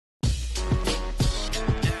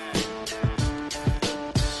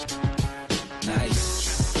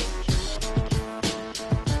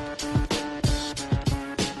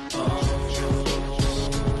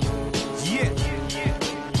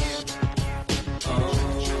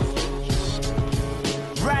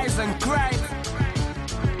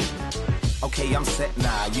Okay, I'm set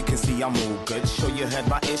now, you can see I'm all good. Sure you heard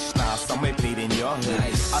my ish now, somewhere played in your hood.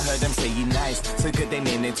 Nice. I heard them say you nice, so good they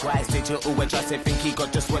named it twice. Did you always just think he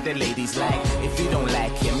got just what the ladies like? If you don't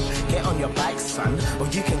like him, get on your bike, son, or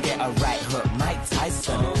you can get a right hook, Mike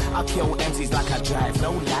Tyson. I kill MCs like I drive,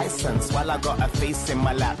 no license, while I got a face in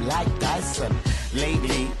my lap like Dyson.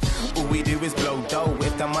 Lately, all we do is blow dough.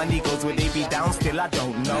 If the money goes, will they be down? Still, I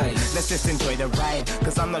don't know. Nice. Let's just enjoy the ride,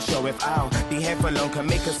 cause I'm not sure if I'll be here for long. Can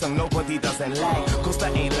make a song nobody doesn't like, cause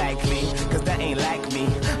that ain't likely, cause that ain't like me.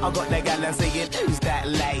 I got the gal and saying, who's that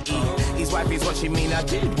likey? His wife is watching me, now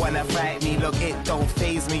dude wanna fight me. Look, it don't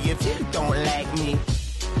faze me if you don't like me.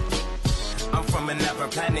 I'm from another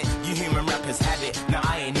planet, you human rappers had it, now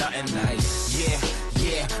I ain't nothing. Nice.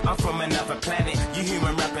 Yeah, I'm from another planet, you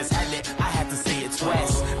human rappers had it, I had to say it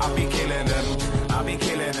twice. I'll be killing them, I'll be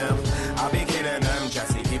killing them, I'll be killing them,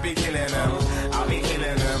 Drassick, he be killing them. I'll be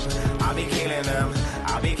killing them, I'll be killing them,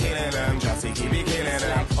 I'll be killing them, Drassick, he be killing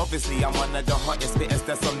them. Obviously I'm one of the hottest spitters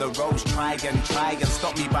that's on the road. Try and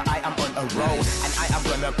stop me, but I am on a roll, and I am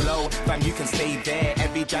gonna blow. Fam, you can stay there,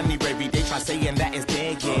 every January they try saying that is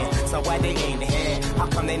their year. So why they ain't here? How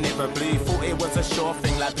come they never blew? Thought it was a sure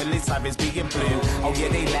thing, like police sirens being blue. Oh yeah,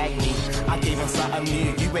 they like me, I gave them something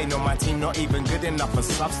new. You ain't on my team, not even good enough for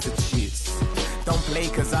substitutes. Don't play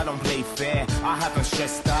cause I don't play fair, I haven't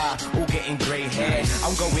stressed out, all getting grey hair.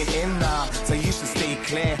 I'm going in now, so you should stay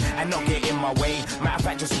clear and not get in my way. Matter of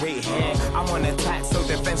fact, just wait here, I'm on attack, so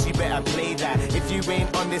defense you better play that. If you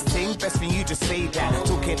ain't on this thing, best for you just say that.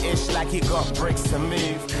 Talking ish like you got bricks to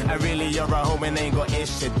move, and really you're a home and ain't got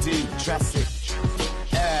ish to do. Drassick,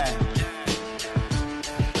 yeah.